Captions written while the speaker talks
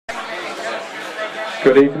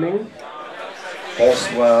Good evening.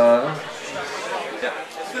 Bonsoir.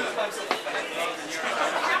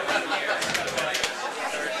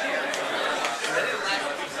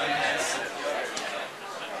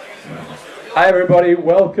 Hi everybody,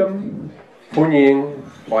 welcome. Welcome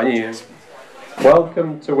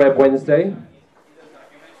to Web Wednesday.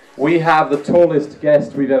 We have the tallest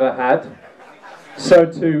guest we've ever had.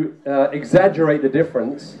 So to exaggerate the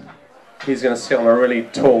difference, he's going to sit on a really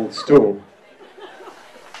tall stool.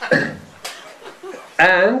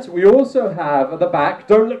 And we also have at the back,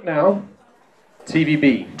 don't look now,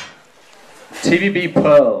 TVB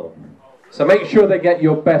Pearl. So make sure they get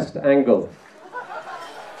your best angle.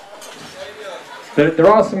 There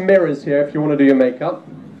are some mirrors here if you want to do your makeup.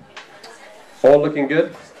 All looking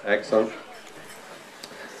good? Excellent.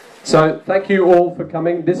 So thank you all for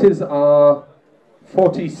coming. This is our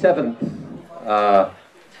 47th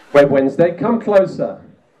Web Wednesday. Come closer.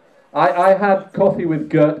 I had coffee with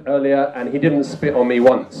Gerd earlier and he didn't spit on me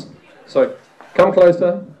once. So come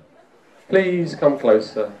closer. Please come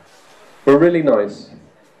closer. We're really nice.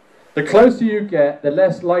 The closer you get, the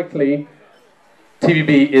less likely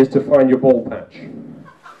TVB is to find your ball patch.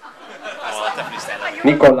 I'll definitely stand up.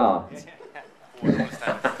 Nicolas.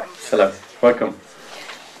 Hello, welcome.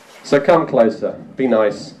 So come closer, be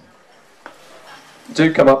nice.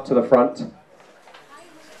 Do come up to the front.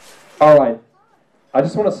 Alright, I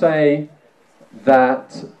just want to say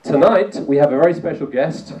that tonight we have a very special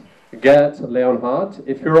guest, Gerd Leonhard.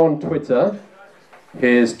 If you're on Twitter,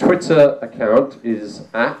 his Twitter account is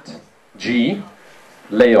 @GLeon,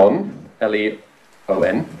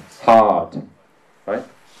 L-E-O-N, hard, right?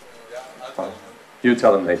 You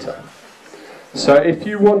tell him later. So if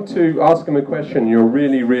you want to ask him a question, you're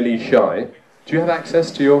really, really shy. Do you have access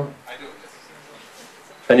to your... I do.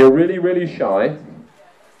 And you're really, really shy.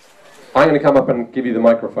 I'm going to come up and give you the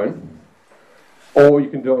microphone. Or you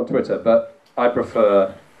can do it on Twitter, but I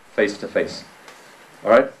prefer face-to-face.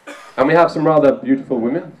 All right? And we have some rather beautiful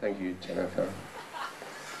women. Thank you, Jennifer,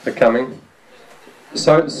 for coming.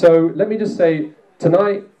 So let me just say,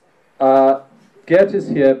 tonight, Gerd is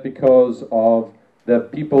here because of the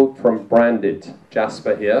people from Branded.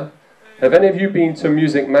 Jasper here. Have any of you been to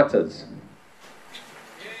Music Matters?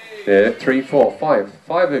 Yeah, 3, 4, 5.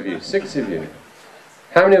 5 of you, 6 of you.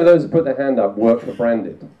 How many of those who put their hand up work for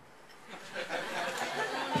Branded?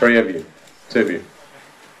 3 of you, 2 of you.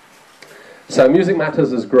 So Music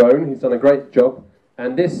Matters has grown. He's done a great job.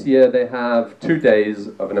 And this year they have 2 days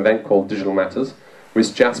of an event called Digital Matters,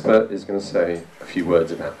 which Jasper is going to say a few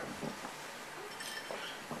words about.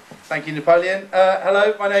 Thank you, Napoleon.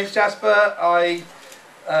 Hello, my name's Jasper. I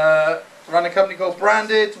run a company called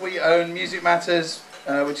Branded. We own Music Matters,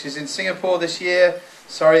 which is in Singapore this year.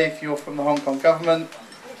 Sorry if you're from the Hong Kong government.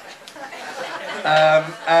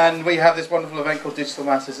 And we have this wonderful event called Digital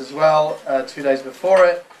Matters as well, 2 days before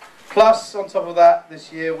it. Plus, on top of that,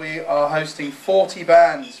 this year we are hosting 40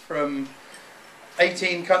 bands from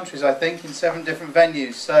 18 countries, I think, in 7 different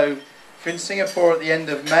venues. So, if you're in Singapore at the end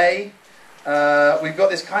of May, we've got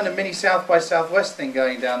this kind of mini South by Southwest thing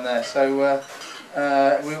going down there. So,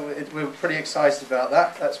 we're pretty excited about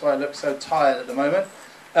that. That's why I look so tired at the moment.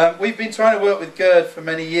 We've been trying to work with Gerd for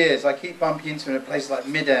many years. I keep bumping into him at places like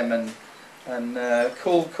Midem and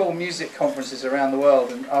cool music conferences around the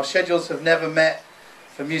world. And our schedules have never met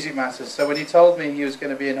for Music Matters. So when he told me he was going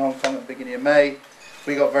to be in Hong Kong at the beginning of May,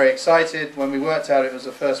 we got very excited. When we worked out it was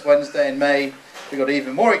the first Wednesday in May, we got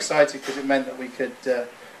even more excited because it meant that we could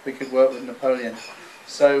work with Napoleon.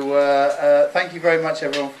 So thank you very much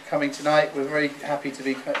everyone for coming tonight. We're very happy to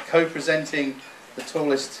be co-presenting the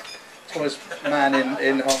tallest man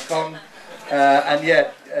in Hong Kong. And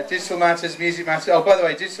yeah, Digital Matters, Music Matters. Oh, by the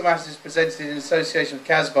way, Digital Matters is presented in association with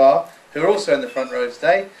Casbar, who are also in the front row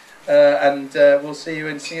today. And we'll see you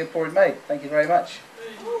in Singapore in May. Thank you very much.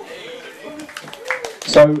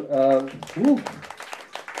 So,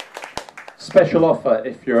 special offer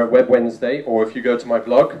if you're at Web Wednesday or if you go to my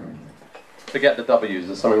blog. Forget the W's,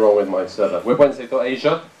 there's something wrong with my server.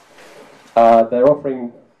 WebWednesday.asia. They're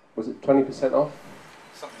offering, was it 20% off?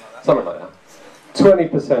 Something like that.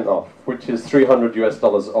 20% off, which is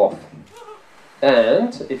 $300 off.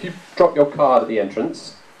 And if you drop your card at the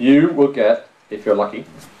entrance, you will get, if you're lucky,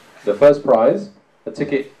 the first prize, a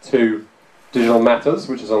ticket to Digital Matters,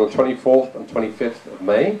 which is on the 24th and 25th of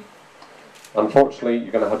May. Unfortunately,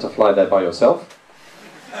 you're going to have to fly there by yourself.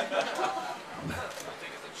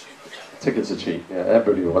 Tickets are cheap, yeah,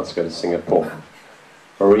 everybody wants to go to Singapore.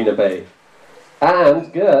 Marina Bay.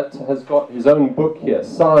 And Gerd has got his own book here,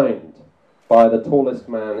 signed by the tallest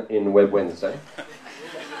man in Web Wednesday.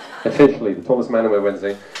 Officially, the tallest man in Web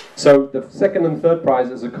Wednesday. So the second and third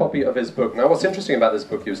prize is a copy of his book. Now what's interesting about this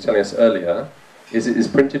book, he was telling us earlier, is it is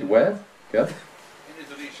printed where? Yeah? In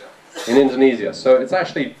Indonesia. In Indonesia. So it's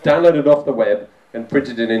actually downloaded off the web and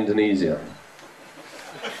printed in Indonesia.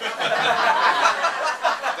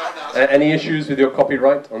 Any issues with your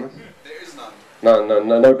copyright on it? There is none.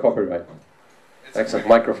 No copyright. Excellent.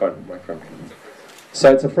 Microphone.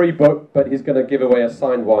 So it's a free book, but he's going to give away a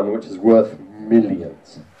signed one, which is worth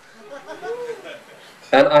millions.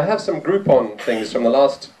 And I have some Groupon things from the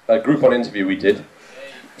last Groupon interview we did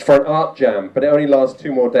for an art jam, but it only lasts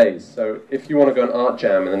 2 more days. So if you want to go an art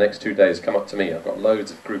jam in the next 2 days, come up to me. I've got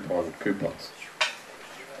loads of Groupon coupons.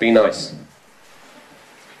 Be nice.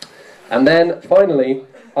 And then finally,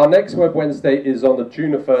 our next Web Wednesday is on the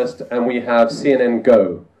June 1st, and we have CNN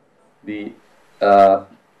Go, the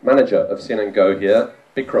manager of CNN Go here,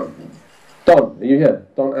 Bikram. Don, are you here?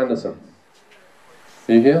 Don Anderson.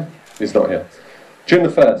 Are you here? He's not here. June the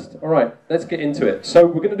 1st. All right, let's get into it. So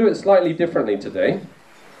we're going to do it slightly differently today.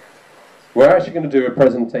 We're actually going to do a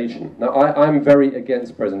presentation. Now, I'm very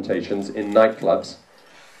against presentations in nightclubs,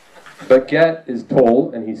 but Gerd is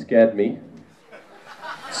tall and he scared me,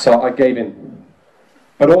 so I gave in.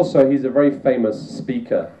 But also, he's a very famous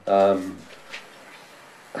speaker.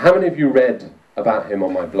 How many of you read about him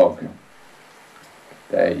on my blog?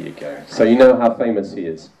 There you go. So you know how famous he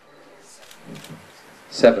is.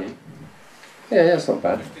 7. Yeah, that's not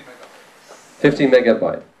bad. 15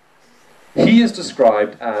 megabyte. He is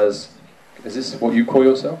described as, is this what you call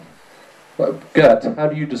yourself? Well, Gerd, how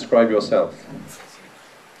do you describe yourself?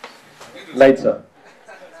 Later.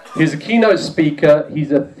 He's a keynote speaker,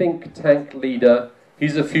 he's a think tank leader,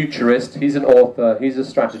 he's a futurist, he's an author, he's a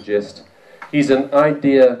strategist, he's an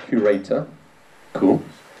idea curator. Cool.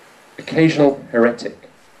 Occasional heretic.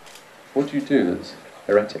 What do you do as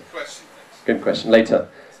heretic? Good question. Later.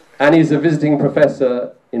 And he's a visiting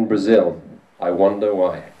professor in Brazil. I wonder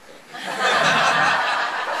why.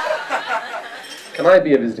 Can I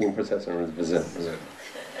be a visiting professor in Brazil?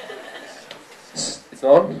 It's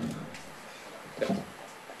on? Yeah.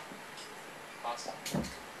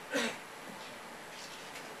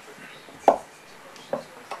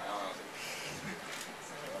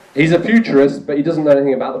 He's a futurist, but he doesn't know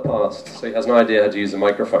anything about the past, so he has no idea how to use a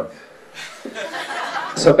microphone.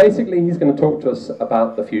 So basically, he's going to talk to us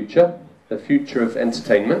about the future of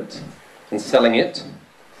entertainment, and selling it.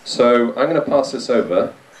 So I'm going to pass this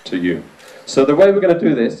over to you. So the way we're going to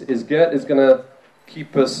do this is Gerd is going to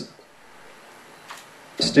keep us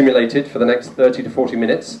stimulated for the next 30 to 40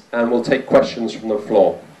 minutes, and we'll take questions from the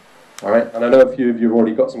floor. All right? And I know a few of you have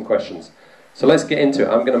already got some questions. So let's get into it.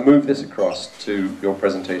 I'm going to move this across to your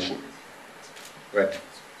presentation. Great.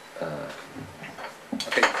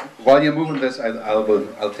 Okay. While you're moving this,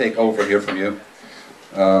 I'll take over here from you.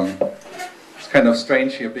 It's kind of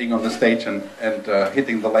strange here being on the stage and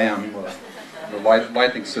hitting the lamp, the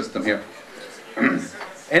lighting system here.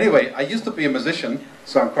 Anyway, I used to be a musician,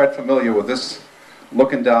 so I'm quite familiar with this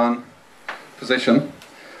looking down position.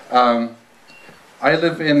 I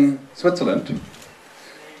live in Switzerland.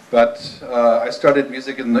 But I started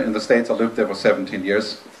music in the States. I lived there for 17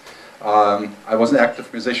 years. I was an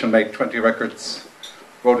active musician, made 20 records,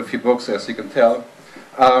 wrote a few books, as you can tell.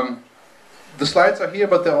 The slides are here,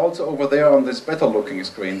 but they're also over there on this better-looking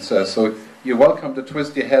screen. So you're welcome to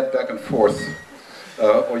twist your head back and forth,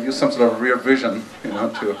 or use some sort of rear vision,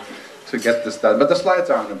 to get this done. But the slides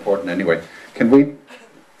aren't important anyway.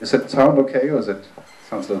 Is it sound okay, or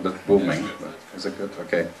sounds a little bit booming? Is it good?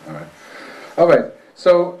 Okay, all right. All right.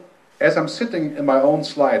 So, as I'm sitting in my own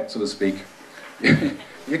slide, so to speak,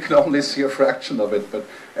 you can only see a fraction of it, but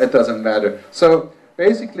it doesn't matter. So,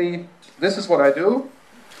 basically, this is what I do.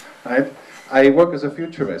 Right? I work as a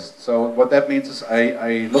futurist. So, what that means is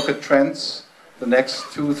I look at trends the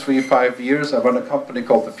next 2, 3, 5 years. I run a company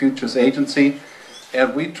called the Futurist Agency,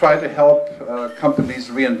 and we try to help companies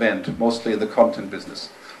reinvent, mostly the content business.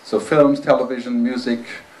 So, films, television, music,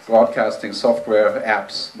 broadcasting, software,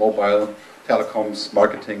 apps, mobile, telecoms,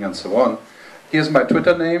 marketing, and so on. Here's my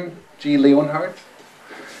Twitter name, G. Leonhard,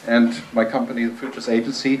 and my company, the Futurist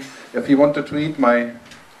Agency. If you want to tweet, my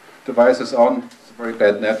device is on. It's a very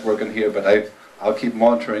bad network in here, but I'll keep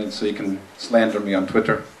monitoring so you can slander me on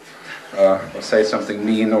Twitter, or say something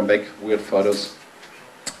mean, or make weird photos.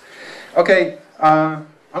 Okay, I'm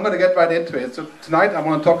going to get right into it. So tonight I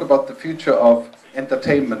want to talk about the future of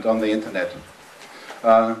entertainment on the internet.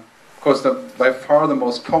 Of course, by far the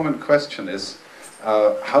most common question is,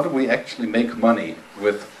 how do we actually make money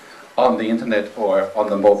on the internet or on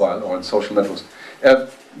the mobile or on social networks?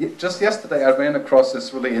 Just yesterday I ran across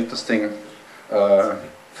this really interesting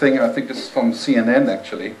thing. I think this is from CNN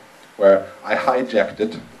actually, where I hijacked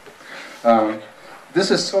it. This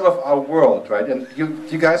is sort of our world, right? And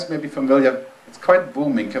you guys may be familiar. It's quite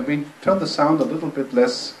booming. Can we turn the sound a little bit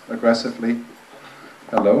less aggressively?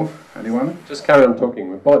 Hello, anyone? Just carry on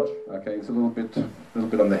talking with Bod. Okay, it's a little bit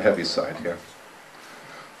on the heavy side here.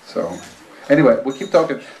 So, anyway, we'll keep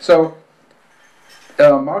talking. So,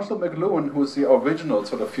 Marshall McLuhan, who's the original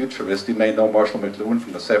sort of futurist, you may know Marshall McLuhan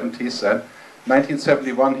from the 70s, said,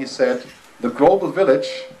 1971, he said, the global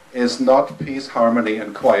village is not peace, harmony,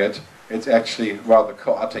 and quiet. It's actually rather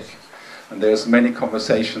chaotic. And there's many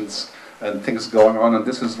conversations and things going on, and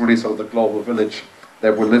this is really sort of the global village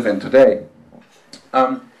that we live in today.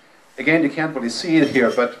 Again, you can't really see it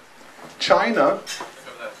here, but China,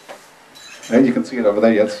 and you can see it over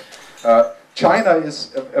there, yes. China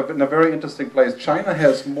is in a very interesting place. China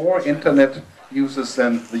has more internet users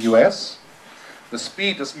than the US. The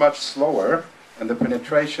speed is much slower, and the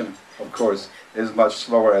penetration, of course, is much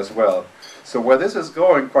slower as well. So where this is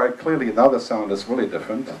going, quite clearly, now the sound is really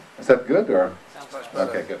different. Is that good, or? Sounds much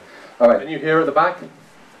better. Okay, good. All right. Can you hear at the back?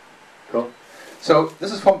 Cool. So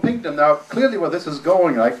this is from Pingdom. Now, clearly where this is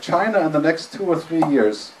going, like China in the next 2 or 3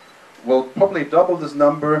 years will probably double this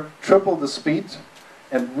number, triple the speed,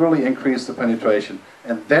 and really increase the penetration.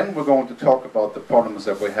 And then we're going to talk about the problems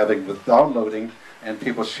that we're having with downloading and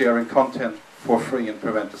people sharing content for free in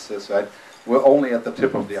parentheses, right? We're only at the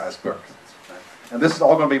tip of the iceberg. Right? And this is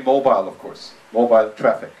all going to be mobile, of course, mobile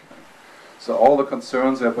traffic. So all the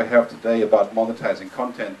concerns that we have today about monetizing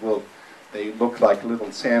content they look like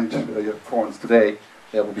little sand corns today.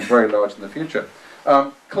 They will be very large in the future.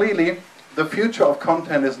 Clearly, the future of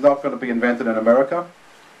content is not going to be invented in America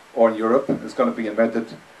or in Europe. It's going to be invented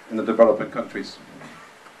in the developing countries.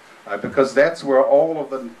 Because that's where all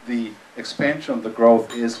of the expansion of the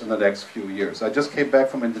growth is in the next few years. I just came back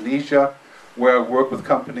from Indonesia, where I work with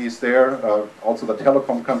companies there, also the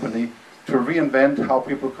telecom company, to reinvent how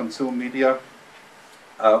people consume media,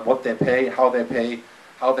 what they pay, how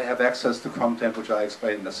they have access to content, which I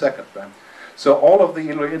explain in a second. Right? So all of the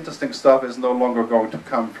really interesting stuff is no longer going to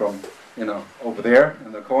come from, over there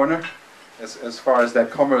in the corner, as far as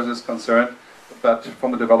that commerce is concerned, but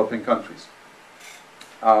from the developing countries.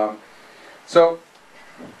 So,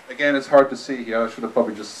 again, it's hard to see here. I should have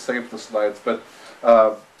probably just saved the slides, but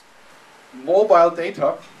mobile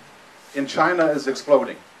data in China is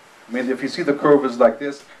exploding. I mean, if you see the curve is like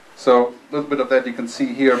this, so a little bit of that you can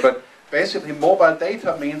see here, but basically mobile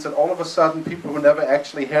data means that all of a sudden people who never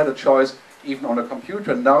actually had a choice, even on a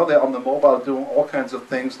computer, now they're on the mobile doing all kinds of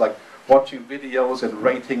things like watching videos and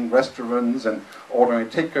rating restaurants and ordering a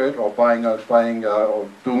ticket or buying or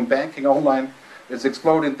doing banking online. It's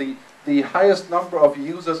exploding. The highest number of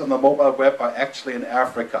users on the mobile web are actually in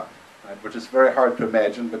Africa, right, which is very hard to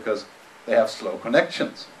imagine because they have slow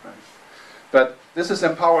connections. Right? But this is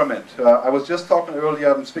empowerment. I was just talking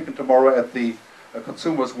earlier, I'm speaking tomorrow at the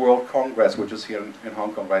Consumers World Congress, which is here in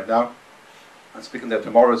Hong Kong right now. I'm speaking there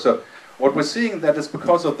tomorrow. So what we're seeing that is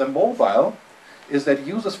because of the mobile is that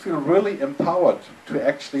users feel really empowered to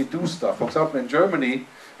actually do stuff. For example, in Germany,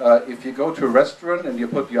 if you go to a restaurant and you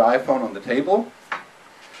put your iPhone on the table,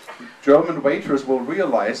 German waiters will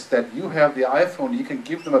realize that you have the iPhone, you can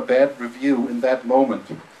give them a bad review in that moment,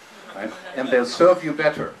 right? And they'll serve you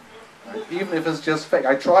better, right? Even if it's just fake.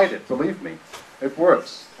 I tried it, believe me, it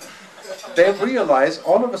works. They realize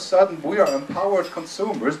all of a sudden we are empowered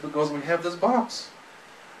consumers because we have this box.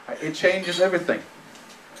 It changes everything.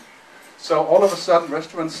 So all of a sudden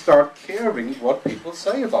restaurants start caring what people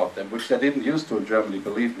say about them, which they didn't used to in Germany,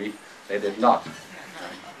 believe me, they did not.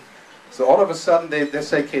 So all of a sudden they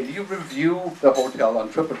say, can you review the hotel on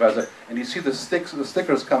TripAdvisor? And you see the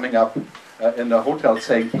stickers coming up in the hotel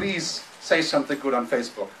saying, please say something good on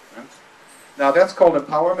Facebook. Right? Now that's called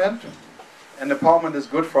empowerment. And empowerment is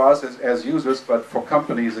good for us as users, but for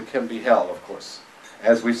companies it can be hell, of course.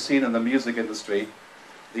 As we've seen in the music industry,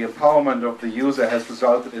 the empowerment of the user has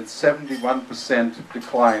resulted in 71%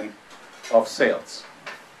 decline of sales.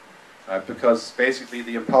 Because basically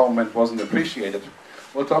the empowerment wasn't appreciated.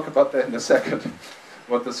 We'll talk about that in a second,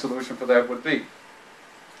 what the solution for that would be.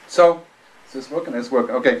 So, is this working? It's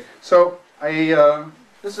working. Okay, so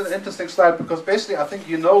this is an interesting slide because basically I think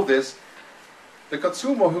you know this. The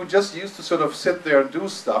consumer who just used to sort of sit there and do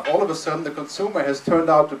stuff, all of a sudden the consumer has turned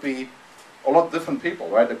out to be a lot of different people,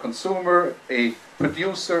 right? A consumer, a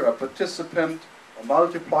producer, a participant, a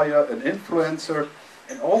multiplier, an influencer,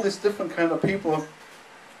 and all these different kind of people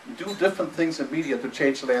do different things in media to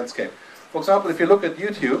change the landscape. For example, if you look at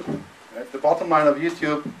YouTube, right, the bottom line of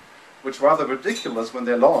YouTube, which was rather ridiculous when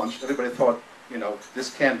they launched, everybody thought,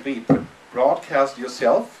 this can't be. Broadcast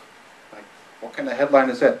yourself? Like, what kind of headline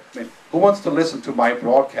is that? I mean, who wants to listen to my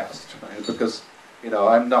broadcast? Right? Because,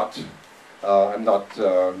 I'm not I'm not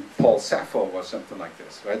Paul Sappho or something like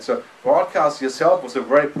this, right? So broadcast yourself was a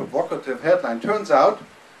very provocative headline. Turns out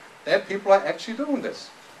that people are actually doing this.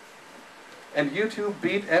 And YouTube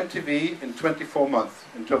beat MTV in 24 months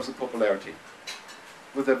in terms of popularity,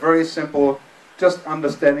 with a very simple, just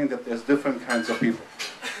understanding that there's different kinds of people.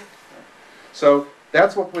 So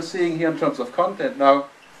that's what we're seeing here in terms of content. Now,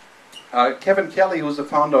 Kevin Kelly, who's the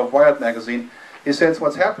founder of Wired magazine, he says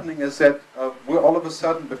what's happening is that we're all of a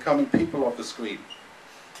sudden becoming people of the screen.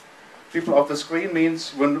 People of the screen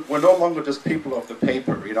means we're no longer just people of the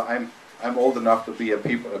paper. You know, I'm old enough to be a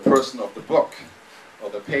person of the book or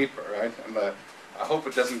the paper, right? And I hope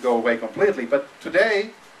it doesn't go away completely. But today,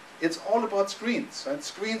 it's all about screens, right?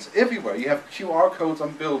 Screens everywhere. You have QR codes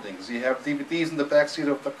on buildings. You have DVDs in the backseat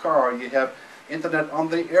of the car. You have internet on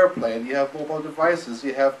the airplane. You have mobile devices.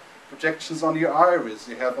 You have projections on your iris.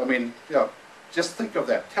 You have, I mean, yeah, just think of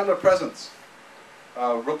that. Telepresence,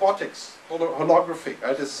 robotics, holography,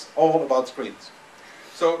 right? It's all about screens.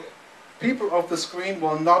 So people of the screen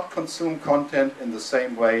will not consume content in the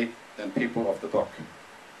same way than people of the book.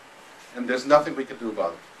 And there's nothing we can do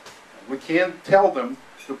about it. We can't tell them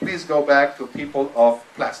to please go back to people of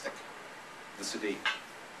plastic, the CD.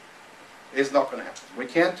 It's not going to happen. We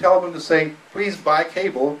can't tell them to say, please buy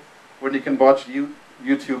cable when you can watch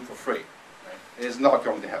YouTube for free. Right? It is not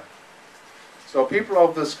going to happen. So people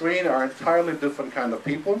of the screen are entirely different kind of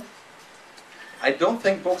people. I don't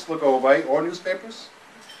think books will go away, or newspapers,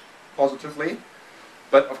 positively.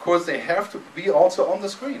 But of course they have to be also on the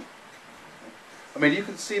screen. I mean, you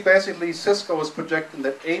can see basically Cisco is projecting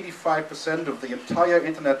that 85% of the entire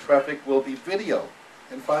internet traffic will be video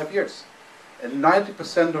in 5 years. And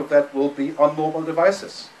 90% of that will be on mobile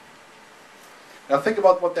devices. Now think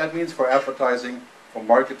about what that means for advertising, for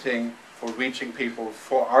marketing, for reaching people,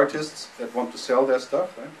 for artists that want to sell their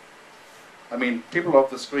stuff, right? I mean, people off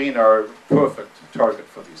the screen are a perfect target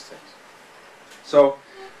for these things. So,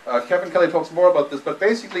 Kevin Kelly talks more about this, but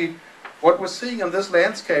basically, what we're seeing in this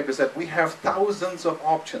landscape is that we have thousands of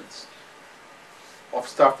options of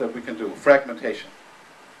stuff that we can do, fragmentation.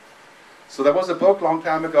 So there was a book a long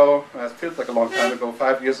time ago, it feels like a long time ago,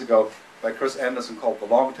 5 years ago, by Chris Anderson called The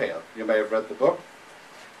Long Tail. You may have read the book.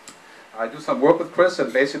 I do some work with Chris,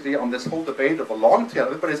 and basically on this whole debate of a long tail,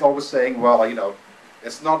 everybody's always saying, well, you know,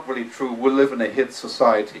 it's not really true, we live in a hit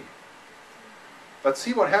society. But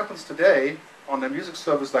see what happens today on a music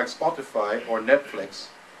service like Spotify or Netflix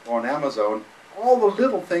or on Amazon, all the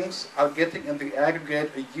little things are getting in the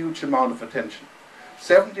aggregate a huge amount of attention.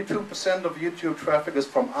 72% of YouTube traffic is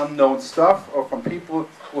from unknown stuff or from people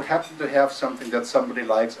who happen to have something that somebody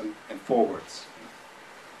likes and forwards.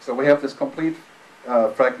 So we have this complete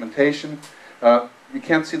fragmentation. You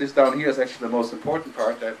can't see this down here, is actually the most important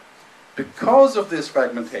part, that because of this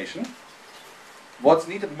fragmentation, what's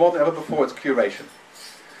needed more than ever before is curation.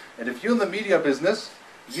 And if you're in the media business,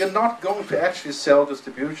 you're not going to actually sell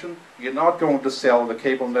distribution, you're not going to sell the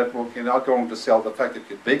cable network, you're not going to sell the fact that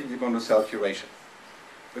you're big, you're going to sell curation.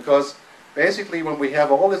 Because basically when we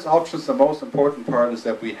have all these options, the most important part is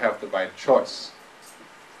that we have the right choice.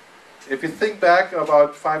 If you think back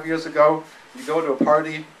about 5 years ago, you go to a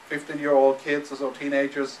party, 15-year-old kids or so,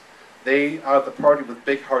 teenagers, they are at the party with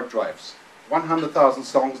big hard drives. 100,000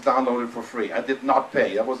 songs downloaded for free. I did not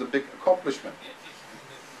pay. That was a big accomplishment.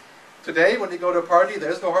 Today, when you go to a party,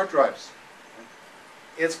 there's no hard drives.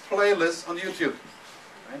 It's playlists on YouTube.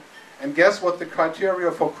 Right? And guess what the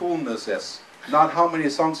criteria for coolness is? Not how many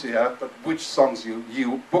songs you have, but which songs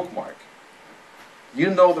you bookmark. You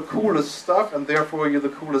know the coolest stuff, and therefore you're the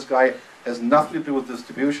coolest guy. It has nothing to do with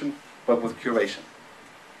distribution, but with curation.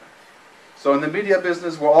 So in the media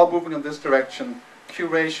business, we're all moving in this direction.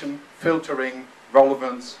 Curation, filtering,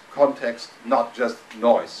 relevance, context, not just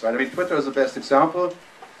noise. Right? I mean, Twitter is the best example.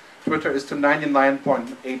 Twitter is to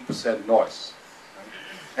 99.8% noise.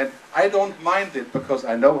 And I don't mind it because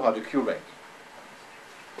I know how to curate.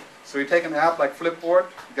 So you take an app like Flipboard,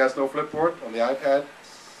 you guys know Flipboard on the iPad,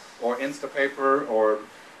 or Instapaper, or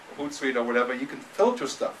Hootsuite, or whatever, you can filter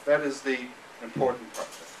stuff. That is the important part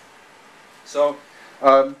of it. So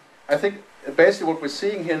I think basically what we're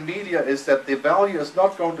seeing here in media is that the value is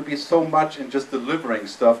not going to be so much in just delivering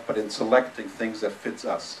stuff, but in selecting things that fits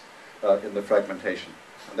us in the fragmentation.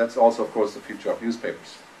 And that's also, of course, the future of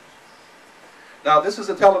newspapers. Now, this is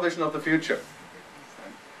the television of the future.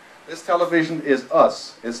 This television is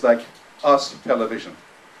us. It's like us television.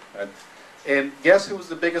 Right? And guess who's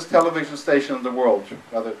the biggest television station in the world?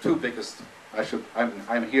 Well, the two biggest.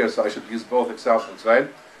 I'm here, so I should use both examples, right?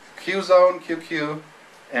 QZone, QQ,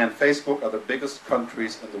 and Facebook are the biggest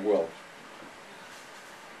countries in the world.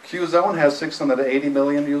 QZone has 680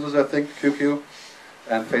 million users, I think, QQ.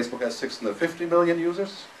 and Facebook has 650 million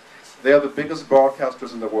users. They are the biggest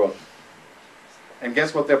broadcasters in the world. And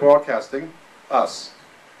guess what they're broadcasting? Us.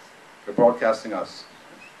 They're broadcasting us.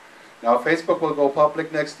 Now Facebook will go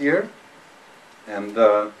public next year, and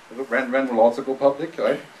Ren will also go public,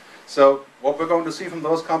 right? So what we're going to see from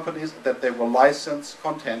those companies is that they will license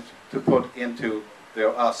content to put into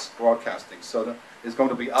their us broadcasting. So it's going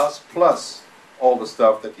to be us plus all the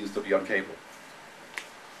stuff that used to be on cable.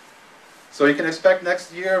 So you can expect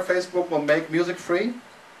next year Facebook will make music free,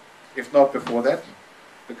 if not before that,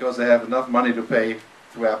 because they have enough money to pay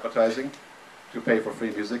through advertising, to pay for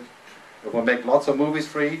free music. It will make lots of movies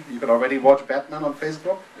free. You can already watch Batman on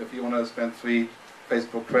Facebook if you want to spend 3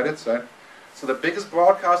 Facebook credits, right? So the biggest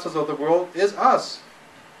broadcasters of the world is us.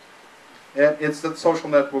 And it's the social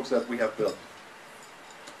networks that we have built.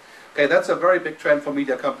 Okay, that's a very big trend for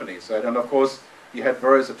media companies, right? And of course, you had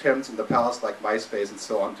various attempts in the past, like MySpace and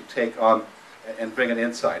so on, to take on and bring an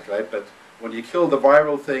insight, right? But when you kill the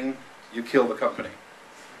viral thing, you kill the company.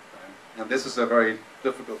 Right? And this is a very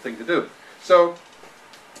difficult thing to do. So,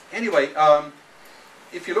 anyway,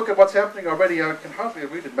 if you look at what's happening already, I can hardly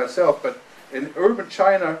read it myself, but in urban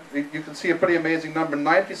China, you can see a pretty amazing number.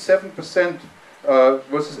 97%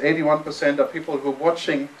 versus 81% of people who are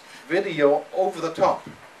watching video over the top,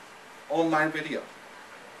 online video.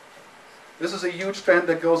 This is a huge trend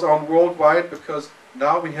that goes on worldwide because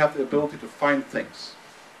now we have the ability to find things.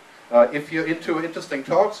 If you're into interesting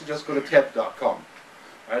talks, you just go to TED.com.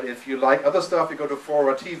 Right? If you like other stuff, you go to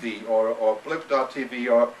Fora TV or Blip.tv,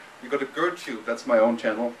 or you go to GerdTube. That's my own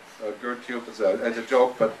channel. GerdTube is a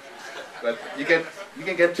joke, but you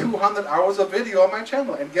can get 200 hours of video on my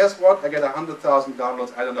channel, and guess what? I get 100,000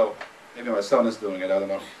 downloads. I don't know. Maybe my son is doing it. I don't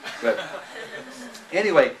know. But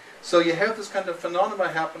anyway, so you have this kind of phenomena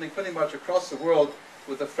happening pretty much across the world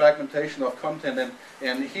with the fragmentation of content,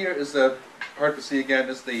 and here is hard to see again,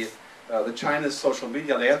 is the China's social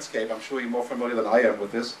media landscape. I'm sure you're more familiar than I am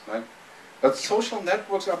with this, right? But social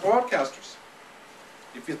networks are broadcasters.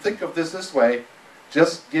 If you think of this way,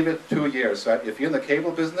 just give it 2 years, right? If you're in the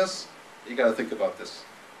cable business, you got to think about this.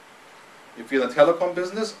 If you're in the telecom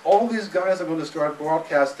business, all these guys are going to start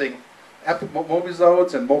broadcasting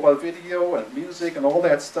mobisodes and mobile video and music and all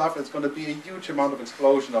that stuff. It's going to be a huge amount of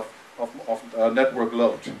explosion of network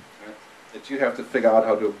load, right, that you have to figure out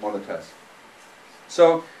how to monetize.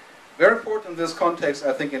 So, very important in this context,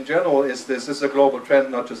 I think in general, is this is a global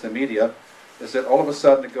trend, not just in media, is that all of a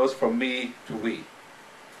sudden it goes from me to we.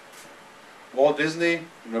 Walt Disney,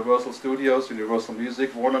 Universal Studios, Universal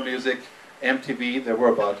Music, Warner Music, MTV, they were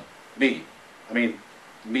about me. I mean,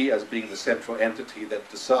 me as being the central entity that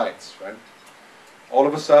decides, right? All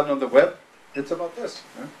of a sudden on the web, it's about this.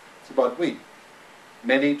 Right? It's about we.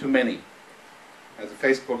 Many to many. As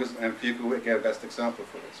Facebook is, and Fuku again, best example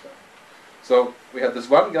for this. Right? So we had this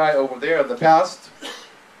one guy over there in the past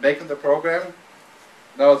making the program.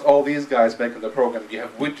 Now it's all these guys making the program. You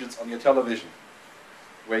have widgets on your television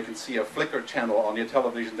where you can see a Flickr channel on your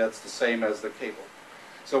television that's the same as the cable.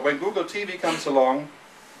 So when Google TV comes along,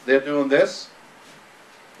 they're doing this.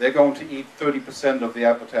 They're going to eat 30% of the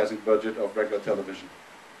advertising budget of regular television,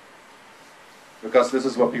 because this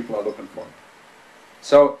is what people are looking for.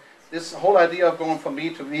 So this whole idea of going from me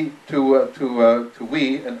to we to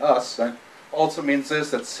we and us, right, also means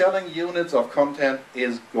this, that selling units of content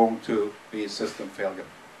is going to be a system failure.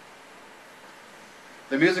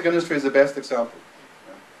 The music industry is the best example.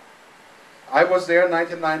 I was there in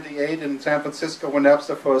 1998 in San Francisco when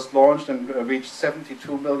Napster first launched and reached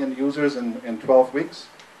 72 million users in 12 weeks.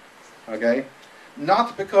 Okay?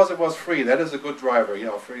 Not because it was free. That is a good driver. You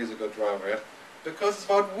know, free is a good driver. Yeah? Because it's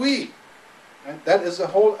about we. Right? That is a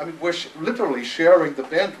whole, I mean, we're literally sharing the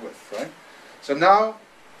bandwidth, right? So now,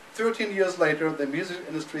 13 years later, the music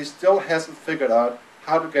industry still hasn't figured out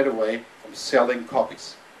how to get away from selling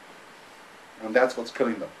copies. And that's what's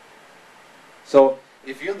killing them. So,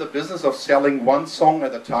 if you're in the business of selling one song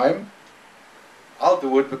at a time, I'll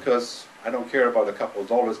do it because I don't care about a couple of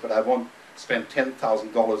dollars, but I won't spend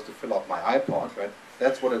 $10,000 to fill up my iPod, right?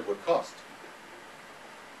 That's what it would cost.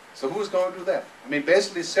 So who's going to do that? I mean,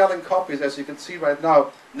 basically selling copies, as you can see right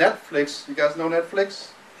now. Netflix, you guys know Netflix?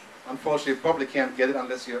 Unfortunately, you probably can't get it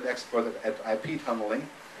unless you're an expert at IP tunneling.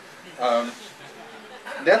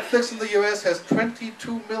 Netflix in the US has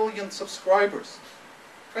 22 million subscribers.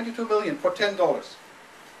 22 million for $10.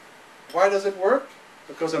 Why does it work?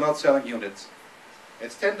 Because they're not selling units.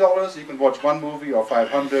 It's $10, you can watch one movie or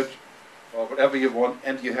 500 or whatever you want,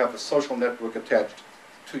 and you have a social network attached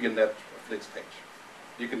to your Netflix page.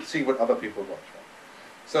 You can see what other people watch.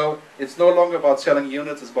 So it's no longer about selling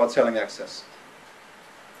units, it's about selling access.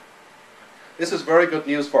 This is very good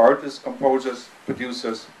news for artists, composers,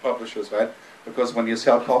 producers, publishers, right? Because when you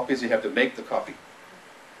sell copies, you have to make the copy.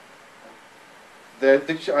 I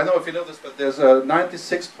don't know if you know this, but there's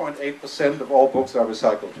 96.8% of all books are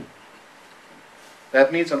recycled.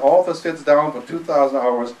 That means an author sits down for 2,000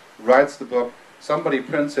 hours, writes the book, somebody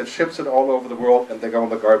prints it, ships it all over the world, and they go in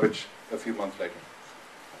the garbage a few months later.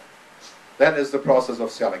 That is the process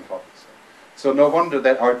of selling copies. So no wonder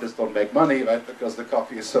that artists don't make money, right? Because the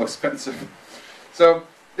copy is so expensive. So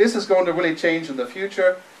this is going to really change in the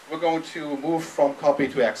future. We're going to move from copy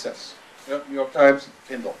to access. New York Times,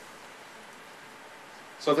 Kindle.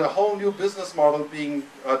 So the whole new business model being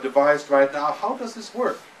devised right now, how does this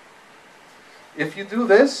work? If you do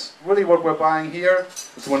this, really what we're buying here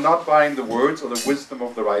is we're not buying the words or the wisdom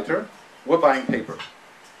of the writer, we're buying paper.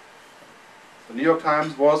 The New York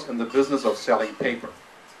Times was in the business of selling paper,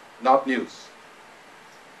 not news.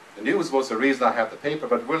 The news was the reason I had the paper,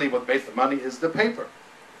 but really what made the money is the paper.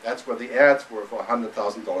 That's where the ads were for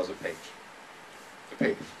 $100,000 a page. The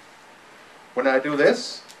paper. When I do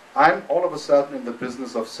this, I'm all of a sudden in the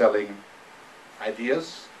business of selling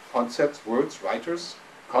ideas, concepts, words, writers,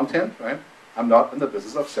 content, right? I'm not in the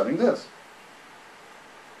business of selling this.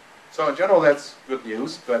 So in general, that's good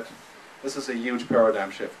news, but this is a huge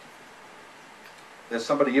paradigm shift. There's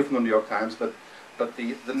somebody here from the New York Times, but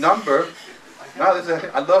the number, now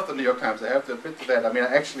I love the New York Times, I have to admit to that. I mean,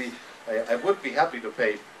 I would be happy to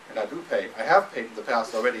pay, and I do pay. I have paid in the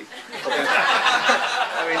past already.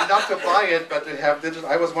 I mean, not to buy it, but to have digital.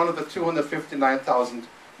 I was one of the 259,000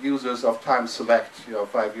 users of Times Select,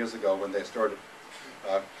 5 years ago when they started.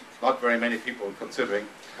 Not very many people considering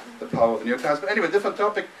the power of the New York Times. But anyway, different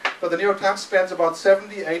topic. But the New York Times spends about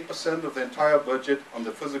 78% of the entire budget on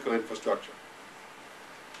the physical infrastructure.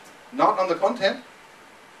 Not on the content.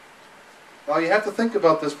 Now you have to think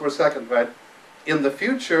about this for a second, right? In the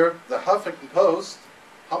future, the Huffington Post,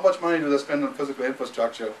 how much money do they spend on physical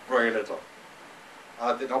infrastructure? Very little.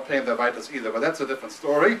 They're not paying their writers either, but that's a different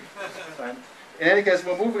story. Right? In any case,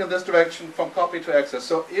 we're moving in this direction from copy to access.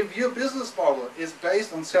 So if your business model is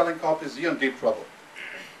based on selling copies, you're in deep trouble.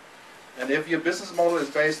 And if your business model is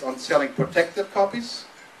based on selling protected copies,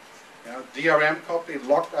 DRM copy,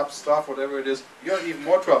 locked up stuff, whatever it is, you're in even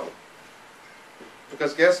more trouble.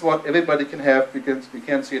 Because guess what? Everybody can have, we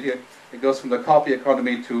can see it here, it goes from the copy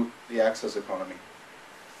economy to the access economy.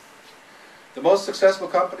 The most successful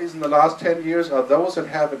companies in the last 10 years are those that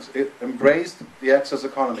have embraced the access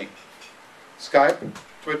economy. Skype,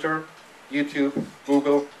 Twitter, YouTube,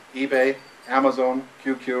 Google, eBay, Amazon,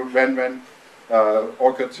 QQ, RenRen,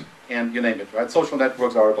 Orkut, and you name it, right? Social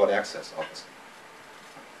networks are about access, obviously.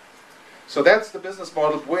 So that's the business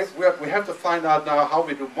model. We have to find out now how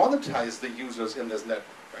we do monetize the users in this network,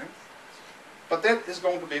 right? But that is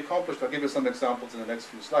going to be accomplished. I'll give you some examples in the next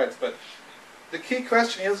few slides. But the key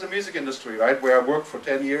question here is the music industry, right? Where I worked for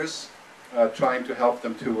 10 years, trying to help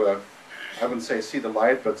them to, I wouldn't say see the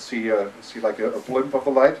light, but see like a blimp of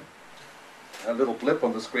the light, a little blip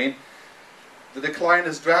on the screen. The decline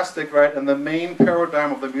is drastic, right? And the main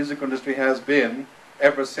paradigm of the music industry has been,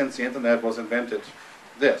 ever since the internet was invented,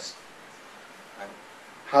 this.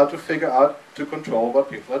 How to figure out to control what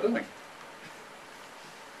people are doing.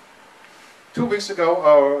 2 weeks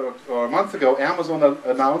ago, or a month ago, Amazon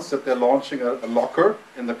announced that they're launching a locker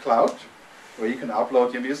in the cloud where you can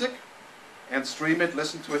upload your music and stream it,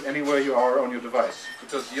 listen to it anywhere you are on your device,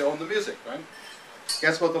 because you own the music, right?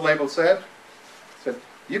 Guess what the label said? It said,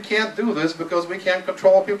 you can't do this because we can't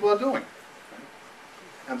control what people are doing.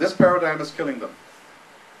 And this paradigm is killing them.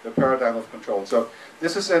 The paradigm of control. So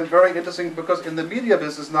this is very interesting because in the media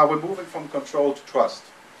business now we're moving from control to trust.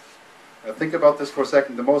 Think about this for a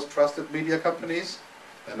second. The most trusted media companies,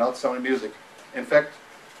 they're not selling music. In fact,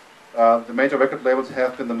 the major record labels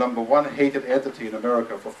have been the #1 hated entity in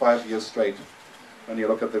America for 5 years straight when you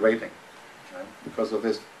look at the rating, right? Because of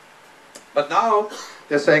this. But now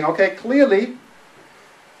they're saying, okay, clearly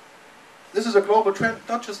this is a global trend,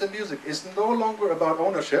 not just in music. It's no longer about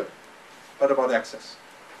ownership, but about access.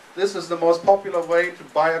 This is the most popular way to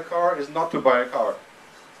buy a car, is not to buy a car,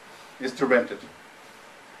 is to rent it.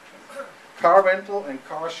 Car rental and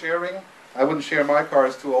car sharing, I wouldn't share my car,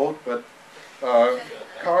 it's too old, but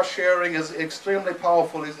car sharing is extremely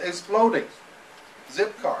powerful, it's exploding.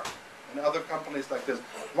 Zipcar and other companies like this.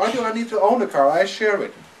 Why do I need to own a car? I share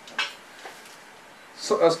it.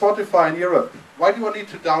 So, Spotify in Europe, why do I need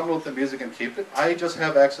to download the music and keep it? I just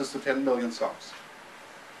have access to 10 million songs.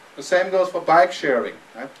 The same goes for bike sharing.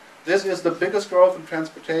 Right? This is the biggest growth in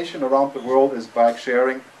transportation around the world, is bike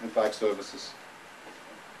sharing and bike services.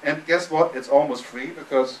 And guess what? It's almost free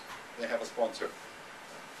because they have a sponsor.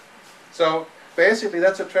 So basically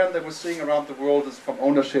that's a trend that we're seeing around the world, is from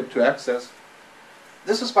ownership to access.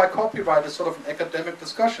 This is why copyright is sort of an academic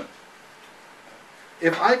discussion.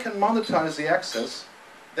 If I can monetize the access,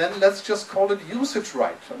 then let's just call it usage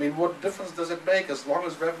right. I mean, what difference does it make as long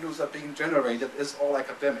as revenues are being generated? It's all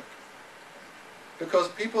academic. Because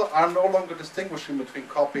people are no longer distinguishing between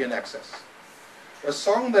copy and access. A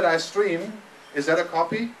song that I stream, is that a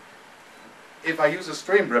copy? If I use a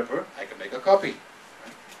stream ripper, I can make a copy.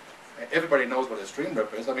 Everybody knows what a stream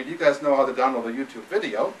ripper is. I mean, you guys know how to download a YouTube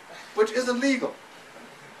video, which isn't legal.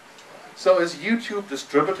 So is YouTube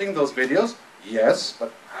distributing those videos? Yes,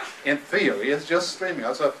 but in theory, it's just streaming.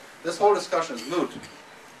 So this whole discussion is moot.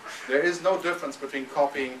 There is no difference between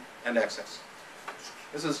copying and access.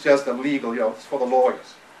 This is just a legal, it's for the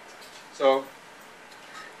lawyers. So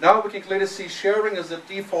now we can clearly see sharing is the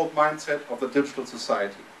default mindset of the digital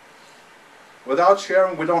society. Without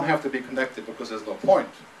sharing, we don't have to be connected because there's no point.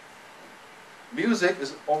 Music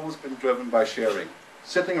has always been driven by sharing.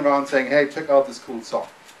 Sitting around saying, hey, check out this cool song.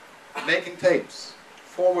 Making tapes,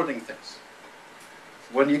 forwarding things.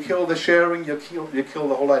 When you kill the sharing, you kill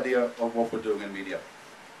the whole idea of what we're doing in media.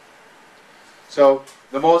 So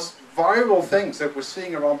the most viral things that we're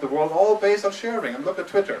seeing around the world, all based on sharing. And look at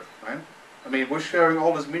Twitter, right? I mean, we're sharing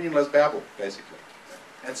all this meaningless babble, basically.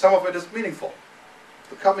 And some of it is meaningful,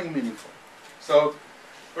 becoming meaningful. So,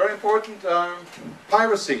 very important,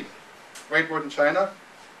 piracy. Great word in China.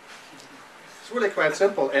 It's really quite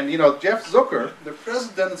simple. And you know, Jeff Zucker, the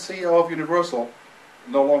president and CEO of Universal,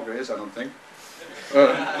 no longer is, I don't think.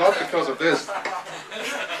 Not because of this.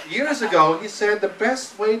 Years ago, he said the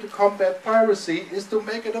best way to combat piracy is to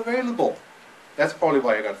make it available. That's probably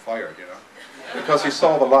why he got fired, you know, because he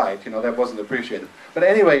saw the light. You know, that wasn't appreciated. But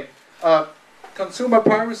anyway, consumer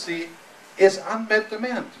piracy is unmet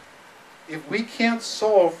demand. If we can't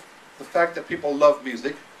solve the fact that people love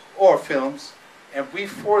music or films, and we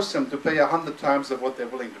force them to pay 100 times of what they're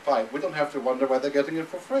willing to buy, we don't have to wonder why they're getting it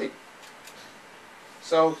for free.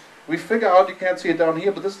 So we figure out, you can't see it down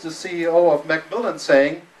here, but this is the CEO of Macmillan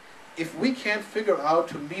saying, if we can't figure out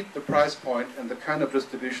to meet the price point and the kind of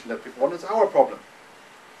distribution that people want, it's our problem.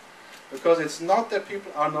 Because it's not that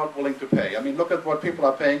people are not willing to pay. I mean, look at what people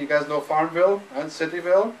are paying. You guys know Farmville and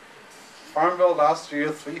Cityville? Farmville last year,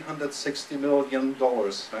 $360 million,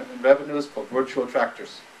 right, in revenues for virtual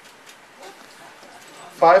tractors.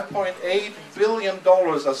 $5.8 billion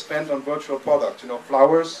are spent on virtual products. You know,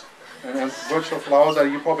 flowers and virtual flowers.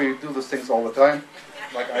 You probably do these things all the time,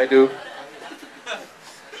 like I do.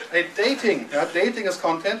 And dating is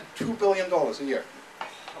content, $2 billion a year.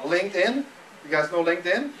 LinkedIn, you guys know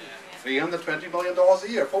LinkedIn? $320 million a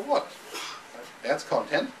year. For what? That's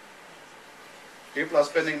content. People are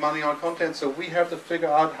spending money on content, so we have to figure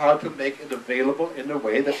out how to make it available in a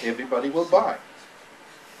way that everybody will buy.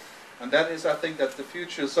 And that is, I think, that's the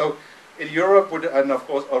future. So in Europe, and of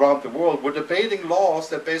course around the world, we're debating laws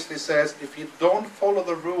that basically says if you don't follow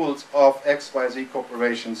the rules of XYZ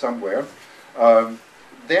corporation somewhere,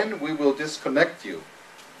 then we will disconnect you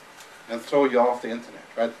and throw you off the internet,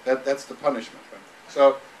 right? That's the punishment, right?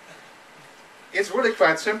 So it's really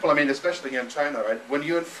quite simple. I mean, especially here in China, right? When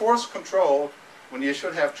you enforce control, when you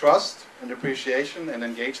should have trust and appreciation and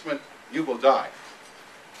engagement, you will die.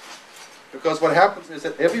 Because what happens is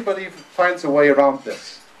that everybody finds a way around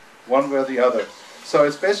this, one way or the other. So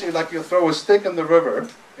it's basically like you throw a stick in the river,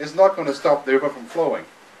 it's not going to stop the river from flowing.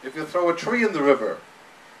 If you throw a tree in the river,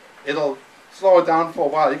 it'll slow it down for a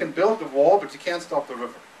while. You can build a wall, but you can't stop the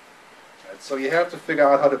river. Right? So you have to figure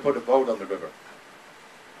out how to put a boat on the river.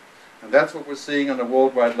 And that's what we're seeing on a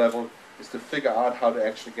worldwide level, is to figure out how to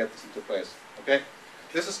actually get this into place. Okay?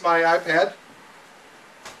 This is my iPad.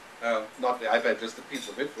 Not the iPad, just a piece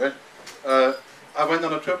of it, right? I went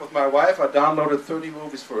on a trip with my wife. I downloaded 30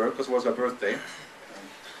 movies for her because it was her birthday.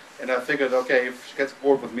 And I figured, okay, if she gets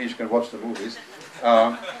bored with me, she can watch the movies.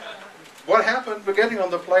 What happened, we're getting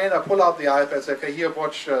on the plane, I pull out the iPad, say, okay, here,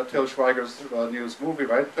 watch Till Schweiger's newest movie,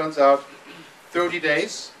 right? Turns out, 30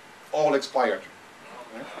 days, all expired.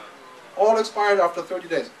 Right? All expired after 30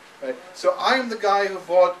 days. Right? So I'm the guy who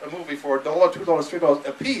bought a movie for $1, $2, $3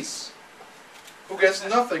 a piece, who gets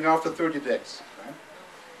nothing after 30 days. Right?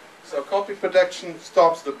 So copy protection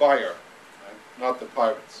stops the buyer, right? Not the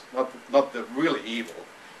pirates, not the really evil.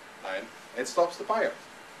 Right? It stops the buyer.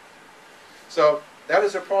 So that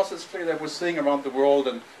is a process clearly that we're seeing around the world,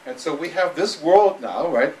 and so we have this world now,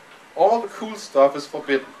 right? All the cool stuff is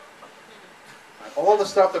forbidden. Right? All the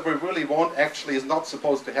stuff that we really want actually is not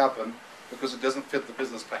supposed to happen because it doesn't fit the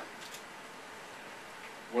business plan.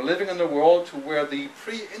 We're living in a world to where the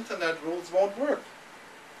pre-internet rules won't work.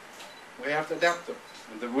 We have to adapt them.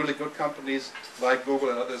 And the really good companies like Google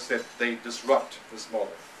and others said they disrupt this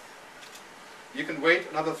model. You can wait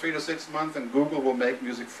another 3 to 6 months and Google will make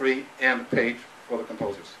music free and paid for the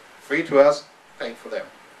composers. Free to us, paid for them.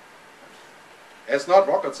 It's not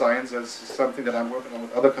rocket science, it's something that I'm working on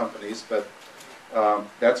with other companies, but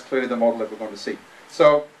that's clearly the model that we're going to see.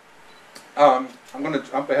 So, I'm going to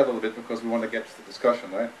jump ahead a little bit because we want to get to the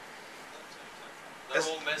discussion, right? They're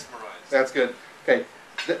all mesmerized. That's good. Okay,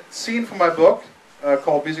 the scene from my book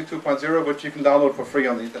called Music 2.0, which you can download for free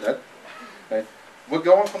on the internet. Okay. We're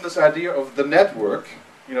going from this idea of the network,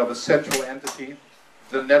 you know, the central entity,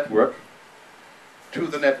 the network, to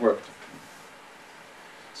the networked.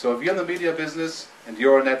 So if you're in the media business and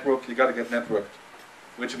you're a network, you got to get networked,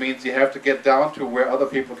 which means you have to get down to where other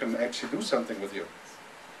people can actually do something with you.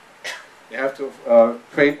 You have to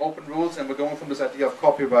create open rules, and we're going from this idea of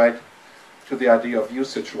copyright to the idea of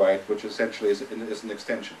usage right, which essentially is an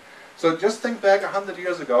extension. So just think back 100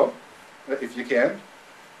 years ago, if you can,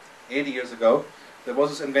 80 years ago, there was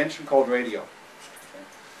this invention called radio.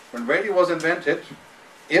 When radio was invented,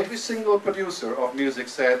 every single producer of music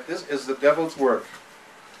said, this is the devil's work,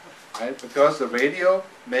 right? Because the radio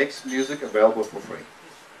makes music available for free.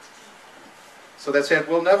 So they said,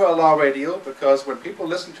 we'll never allow radio, because when people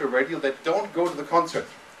listen to radio, they don't go to the concert.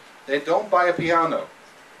 They don't buy a piano.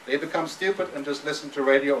 They become stupid and just listen to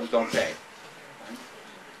radio and don't pay.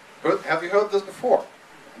 Have you heard this before?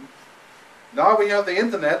 Now we have the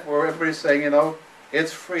internet where everybody's saying, you know,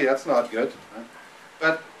 it's free, that's not good.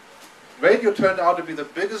 But radio turned out to be the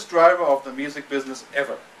biggest driver of the music business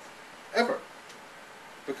ever. Ever.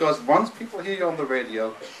 Because once people hear you on the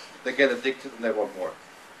radio, they get addicted and they want more.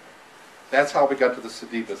 That's how we got to the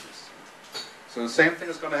CD business. So the same thing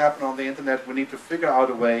is going to happen on the internet. We need to figure out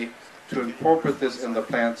a way to incorporate this in the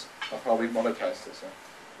plans of how we monetize this.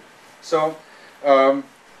 So,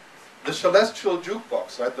 the celestial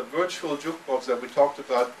jukebox, right, the virtual jukebox that we talked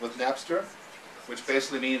about with Napster, which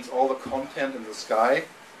basically means all the content in the sky,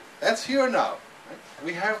 that's here now. Right?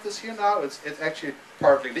 We have this here now. It's actually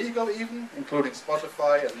partly legal even, including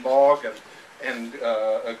Spotify and Mog and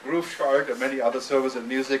Grooveshark and many other services in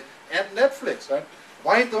music, and Netflix, right?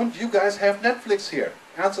 Why don't you guys have Netflix here?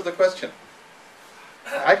 Answer the question.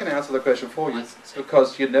 I can answer the question for you. It's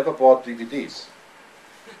because you never bought DVDs.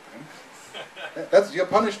 That's your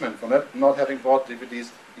punishment for not having bought DVDs.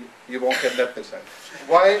 You won't get Netflix.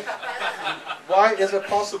 Why is it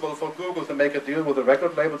possible for Google to make a deal with the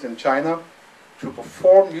record labels in China to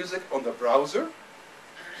perform music on the browser?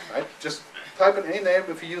 Right? Just type in any name.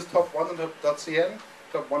 If you use top100.cn,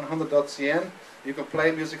 top100.cn, you can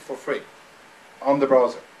play music for free on the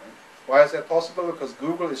browser. Right? Why is that possible? Because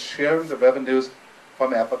Google is sharing the revenues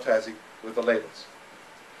from advertising with the labels.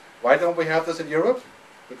 Why don't we have this in Europe?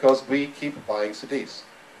 Because we keep buying CDs.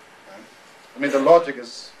 Right? I mean, the logic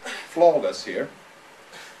is flawless here.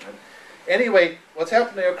 Right? Anyway, what's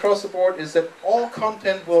happening across the board is that all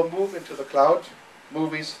content will move into the cloud.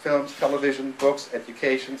 Movies, films, television, books,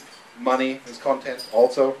 education, money is content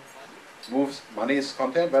also. Money is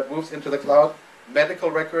content, but moves into the cloud. Medical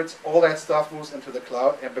records, all that stuff moves into the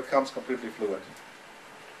cloud and becomes completely fluid.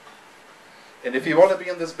 And if you want to be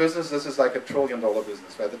in this business, this is like $1 trillion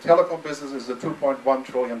business, right? The telecom business is a $2.1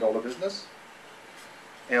 trillion business.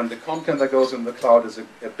 And the content that goes in the cloud is a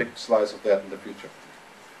big slice of that in the future.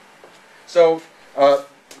 So, the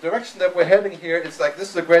direction that we're heading here, it's like, this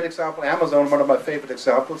is a great example. Amazon, one of my favorite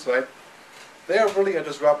examples, right? They are really a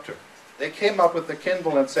disruptor. They came up with the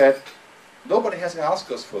Kindle and said, nobody has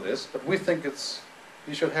asked us for this, but we think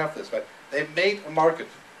you should have this, right? They made a market.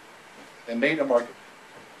 They made a market.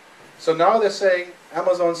 So now they're saying,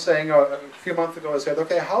 Amazon's saying, a few months ago, I said,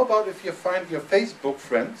 okay, how about if you find your Facebook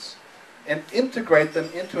friends and integrate them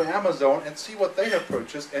into Amazon and see what they have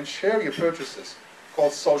purchased and share your purchases,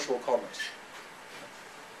 called social commerce.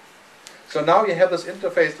 So now you have this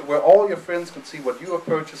interface where all your friends can see what you have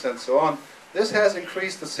purchased and so on. This has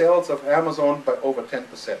increased the sales of Amazon by over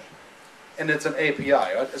 10%. And it's an API,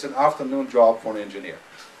 right? It's an afternoon job for an engineer.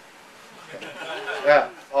 Okay. Yeah,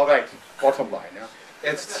 all right, bottom line, yeah.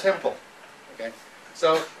 It's simple, okay?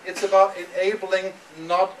 So it's about enabling,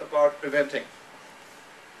 not about preventing.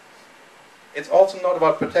 It's also not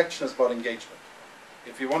about protection, it's about engagement.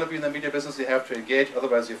 If you want to be in the media business, you have to engage,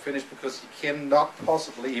 otherwise you're finished, because you cannot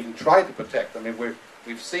possibly even try to protect. I mean,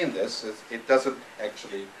 we've seen this, it doesn't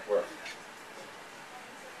actually work.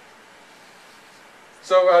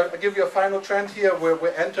 So I'll give you a final trend here, where we're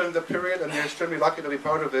entering the period, and you're extremely lucky to be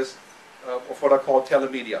part of this, of what I call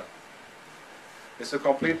telemedia. It's a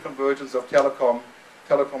complete convergence of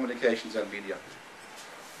telecommunications and media.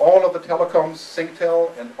 All of the telecoms,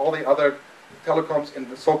 Singtel and all the other telecoms in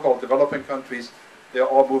the so-called developing countries, they're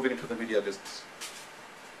all moving into the media business.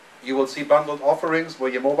 You will see bundled offerings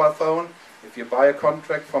where your mobile phone, if you buy a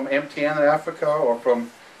contract from MTN in Africa or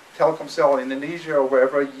from Telkomsel in Indonesia or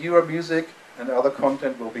wherever, your music and other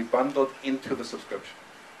content will be bundled into the subscription.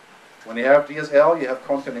 When you have DSL, you have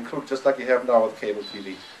content included, just like you have now with cable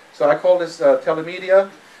TV. So I call this telemedia.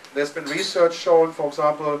 There's been research showing, for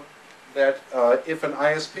example, that if an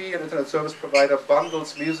ISP, an internet service provider,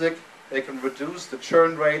 bundles music, they can reduce the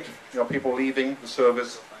churn rate, people leaving the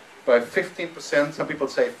service, by 15%. Some people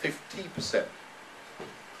say 50%.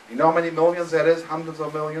 You know how many millions that is? Hundreds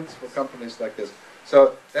of millions for companies like this.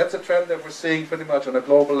 So that's a trend that we're seeing pretty much on a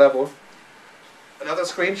global level. Another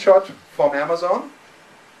screenshot from Amazon.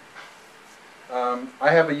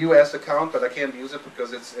 I have a US account, but I can't use it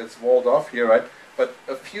because it's walled off here, right? But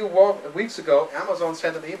a few weeks ago, Amazon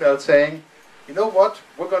sent an email saying, you know what,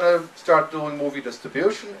 we're going to start doing movie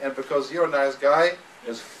distribution, and because you're a nice guy,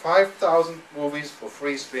 there's 5,000 movies for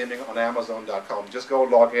free streaming on Amazon.com. Just go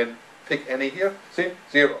log in, pick any here. See?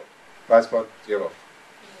 0. Price point, 0.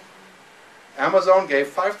 Amazon gave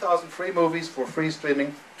 5,000 free movies for free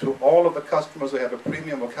streaming to all of the customers who have a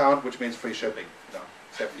premium account, which means free shipping.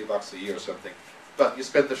 $70 a year or something. But you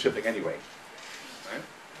spend the shipping anyway. Right?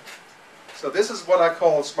 So this is what I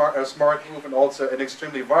call a smart move, and also an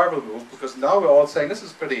extremely viral move, because now we're all saying, this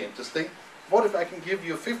is pretty interesting. What if I can give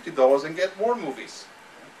you $50 and get more movies?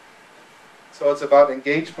 So it's about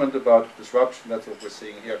engagement, about disruption. That's what we're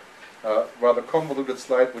seeing here. Rather convoluted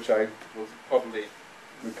slide, which I will probably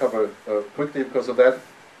recover quickly because of that.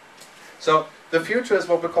 So the future is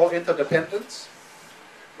what we call interdependence,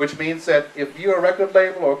 which means that if you're a record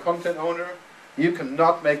label or a content owner, you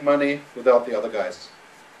cannot make money without the other guys.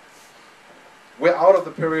 We're out of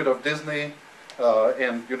the period of Disney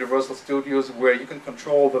and Universal Studios where you can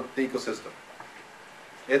control the ecosystem.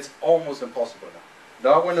 It's almost impossible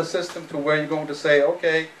now. Now we're in a system to where you're going to say,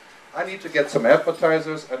 okay, I need to get some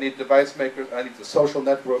advertisers, I need device makers, I need the social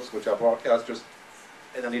networks, which are broadcasters,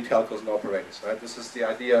 and I need telcos and operators, right? This is the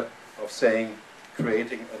idea of saying,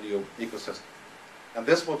 creating a new ecosystem. And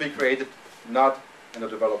this will be created not in the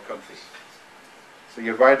developed countries. So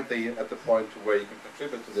you're right at the point to where you can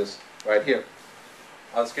contribute to this right here.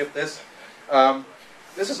 I'll skip this.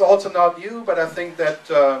 This is also not new, but I think that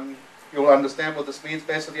you'll understand what this means.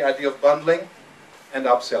 Basically, the idea of bundling and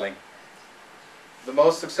upselling. The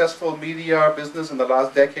most successful media business in the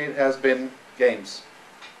last decade has been games.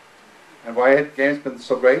 And why have games been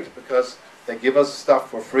so great? Because they give us stuff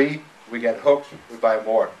for free, we get hooked, we buy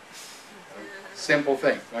more. Simple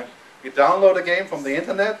thing, right? You download a game from the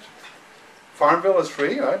internet, Farmville is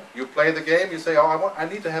free, right? You play the game, you say, oh, I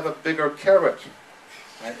need to have a bigger carrot,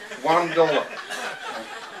 right? $1. Right?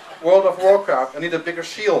 World of Warcraft, I need a bigger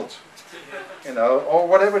shield, or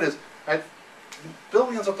whatever it is. Right?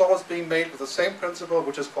 Billions of dollars being made with the same principle,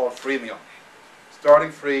 which is called freemium.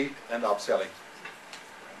 Starting free and upselling.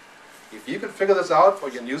 If you can figure this out for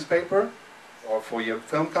your newspaper, or for your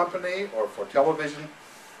film company, or for television,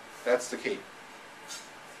 that's the key.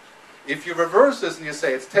 If you reverse this and you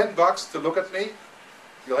say it's $10 to look at me,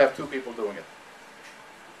 you'll have 2 people doing it.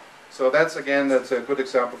 So that's a good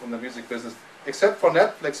example from the music business. Except for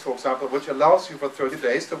Netflix, for example, which allows you for 30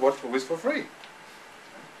 days to watch movies for free.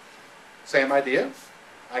 Same idea.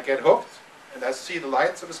 I get hooked, and I see the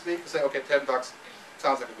light, so to speak, and say, okay, $10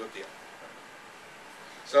 sounds like a good deal.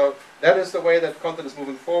 So that is the way that content is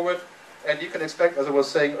moving forward. And you can expect, as I was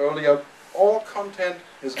saying earlier, all content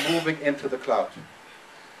is moving into the cloud.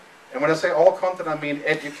 And when I say all content, I mean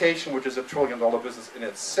education, which is a $1 trillion business in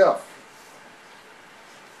itself.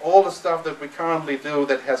 All the stuff that we currently do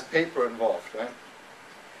that has paper involved. Right?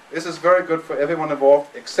 This is very good for everyone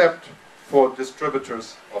involved, except for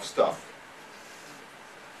distributors of stuff.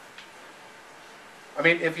 I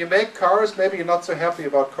mean, if you make cars, maybe you're not so happy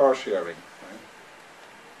about car sharing. Right?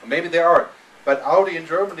 Or maybe they are. But Audi in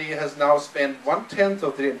Germany has now spent 1/10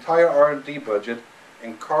 of the entire R&D budget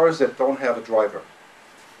in cars that don't have a driver.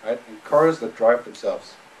 Right? In cars that drive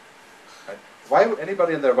themselves. Right? Why would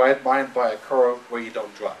anybody in their right mind buy a car where you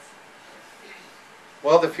don't drive?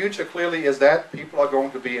 Well, the future clearly is that people are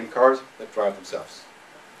going to be in cars that drive themselves.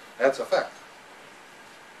 That's a fact.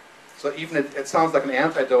 So even it sounds like an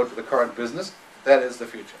antidote to the current business, that is the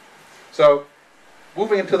future. So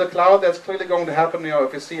moving into the cloud, that's clearly going to happen.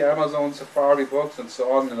 If you see Amazon, Safari, books, and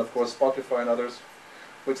so on, and of course Spotify and others,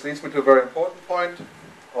 which leads me to a very important point,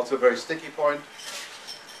 also a very sticky point.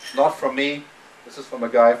 Not from me. This is from a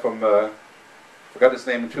guy from, forgot his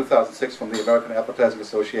name, in 2006 from the American Advertising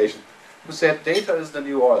Association, who said data is the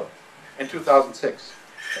new oil in 2006.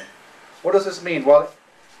 Okay. What does this mean? Well,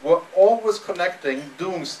 we're always connecting,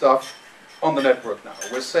 doing stuff on the network now.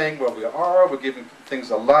 We're saying where we are, we're giving things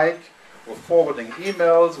a like, we're forwarding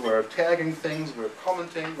emails, we're tagging things, we're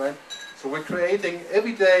commenting, right? So we're creating,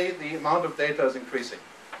 every day the amount of data is increasing.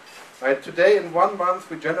 Right? Today in 1 month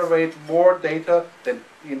we generate more data than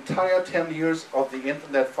the entire 10 years of the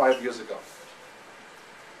internet 5 years ago.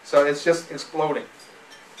 So it's just exploding.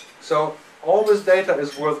 So all this data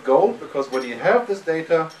is worth gold, because when you have this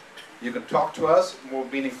data, you can talk to us in a more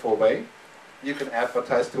meaningful way. You can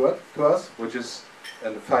advertise to us, which is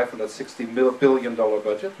in the $560 billion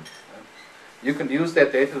budget. You can use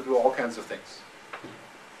that data to do all kinds of things.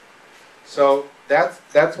 So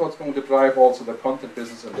that's what's going to drive also the content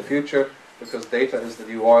business in the future, because data is the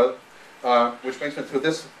new oil. Which brings me to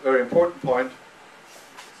this very important point.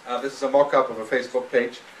 This is a mock-up of a Facebook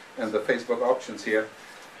page and the Facebook options here.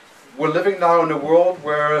 We're living now in a world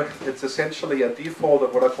where it's essentially a default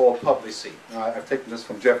of what I call publicity. I've taken this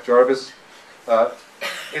from Jeff Jarvis.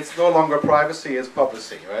 It's no longer privacy, it's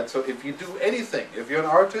publicity, right? So if you do anything, if you're an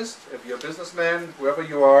artist, if you're a businessman, whoever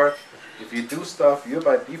you are, if you do stuff, you're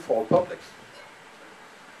by default public.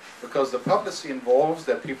 Because the publicity involves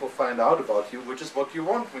that people find out about you, which is what you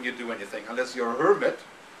want when you do anything, unless you're a hermit.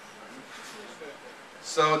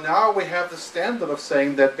 So now we have the standard of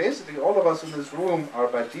saying that basically all of us in this room are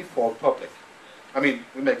by default public. I mean,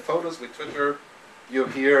 we make photos, we Twitter, you're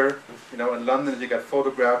here, you know, in London you get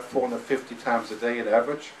photographed 450 times a day on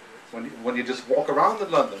average, when you just walk around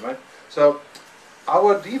in London, right? So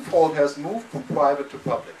our default has moved from private to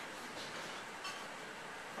public.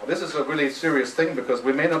 Now, this is a really serious thing, because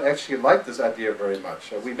we may not actually like this idea very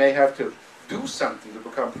much. We may have to do something to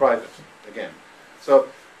become private again. So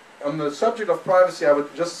on the subject of privacy, I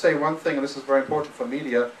would just say one thing, and this is very important for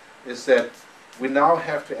media, is that we now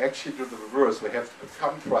have to actually do the reverse. We have to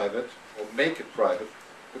become private, or make it private,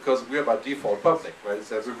 because we're by default public, right?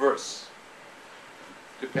 It's a reverse.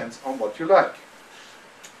 Depends on what you like.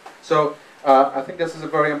 So I think this is a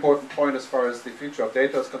very important point as far as the future of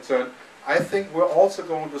data is concerned. I think we're also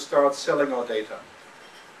going to start selling our data.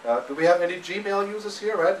 Do we have any Gmail users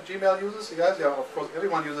here, right? Gmail users, you guys? Yeah, of course,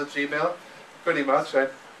 everyone uses Gmail, pretty much, right?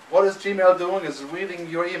 What is Gmail doing is reading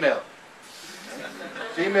your email.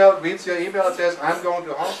 Gmail reads your email and says, I'm going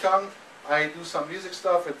to Hong Kong, I do some music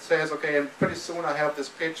stuff, it says, okay, and pretty soon I have this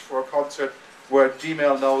pitch for a concert where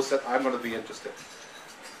Gmail knows that I'm going to be interested.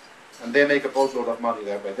 And they make a boatload of money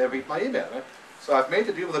that way. They read my email, right? So I've made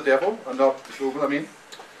a deal with the devil, not Google, I mean.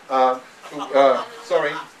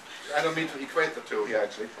 Sorry, I don't mean to equate the two here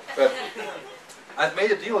actually, but I've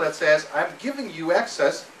made a deal that says, I'm giving you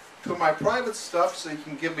access to my private stuff so you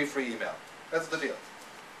can give me free email. That's the deal.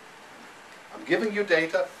 I'm giving you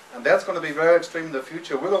data, and that's going to be very extreme in the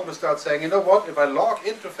future. We're going to start saying, you know what, if I log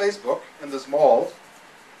into Facebook in this mall,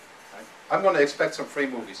 right, I'm going to expect some free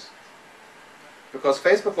movies. Because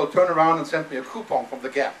Facebook will turn around and send me a coupon from the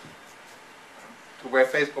Gap to where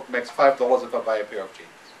Facebook makes $5 if I buy a pair of jeans.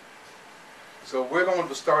 So we're going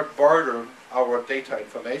to start bartering our data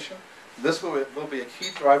information. This will be a key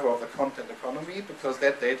driver of the content economy, because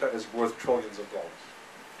that data is worth trillions of dollars.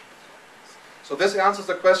 So this answers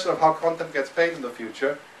the question of how content gets paid in the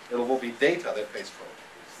future. It will be data that pays for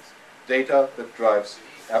it. Data that drives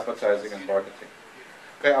advertising and marketing.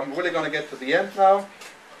 Okay, I'm really going to get to the end now.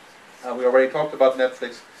 We already talked about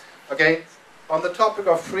Netflix. Okay, on the topic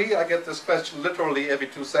of free, I get this question literally every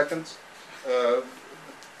 2 seconds.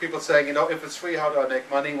 People saying, you know, if it's free, how do I make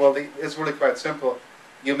money? Well, it's really quite simple.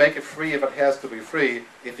 You make it free if it has to be free.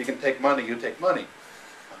 If you can take money, you take money.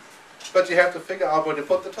 But you have to figure out where to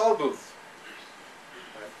put the toll booth.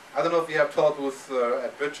 Right? I don't know if you have toll booths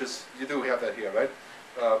at bridges. You do have that here, right?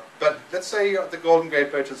 But let's say you're at the Golden Gate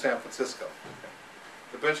Bridge in San Francisco.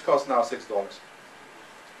 The bridge costs now $6.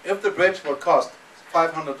 If the bridge would cost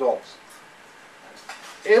 $500,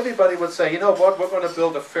 everybody would say, you know what, we're going to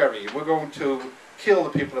build a ferry. We're going to kill the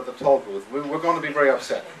people at the toll booth. We're going to be very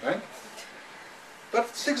upset, right? But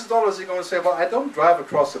 $6, you're going to say, well, I don't drive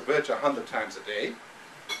across the bridge 100 times a day,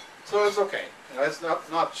 so it's okay. You know, it's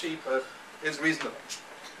not cheap, but it's reasonable.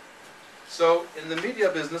 So in the media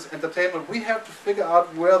business, entertainment, we have to figure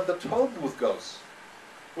out where the toll booth goes.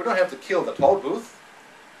 We don't have to kill the toll booth,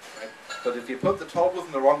 right? But if you put the toll booth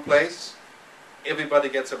in the wrong place, everybody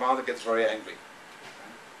gets around and gets very angry.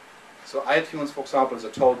 So iTunes, for example, is a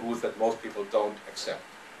toll booth that most people don't accept.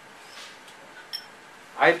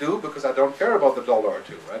 I do, because I don't care about the dollar or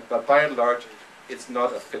two, right? But by and large, it's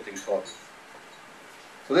not a fitting toll booth.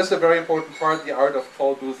 So this is a very important part. The art of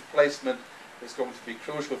toll booth placement is going to be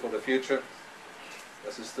crucial for the future.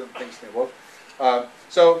 This is still things they work.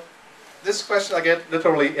 So this question I get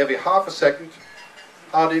literally every half a second.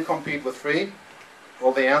 How do you compete with free?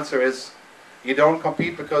 Well, the answer is You don't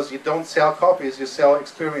compete because you don't sell copies, you sell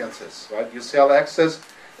experiences, right? You sell access.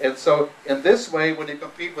 And so in this way, when you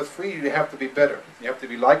compete with free, you have to be better. You have to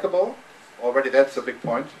be likable. Already that's a big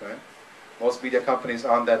point, right? Most media companies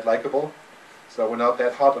aren't that likable, so we're not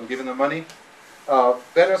that hot on giving them money.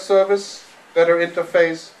 Better service, better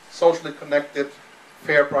interface, socially connected,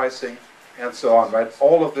 fair pricing, and so on, right?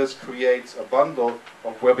 All of this creates a bundle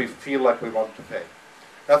of where we feel like we want to pay.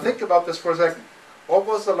 Now think about this for a second. What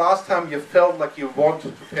was the last time you felt like you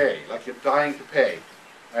wanted to pay, like you're dying to pay?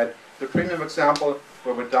 Right? The premium example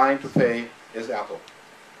where we're dying to pay is Apple.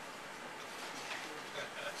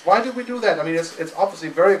 Why do we do that? I mean, it's obviously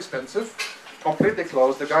very expensive, completely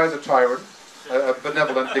closed. The guy's a tyrant, a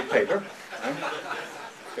benevolent dictator. Right?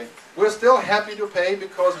 Okay. We're still happy to pay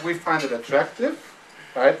because we find it attractive.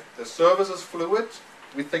 Right? The service is fluid.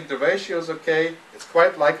 We think the ratio is okay. It's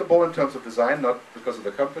quite likable in terms of design, not because of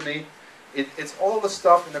the company. It's all the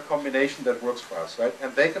stuff in a combination that works for us, right?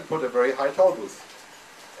 And they can put a very high toll booth,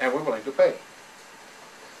 and we're willing to pay.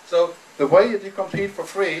 So the way that you compete for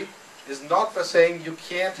free is not by saying you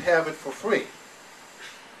can't have it for free.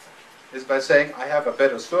 It's by saying I have a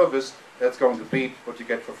better service that's going to beat what you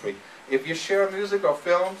get for free. If you share music or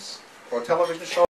films or television shows,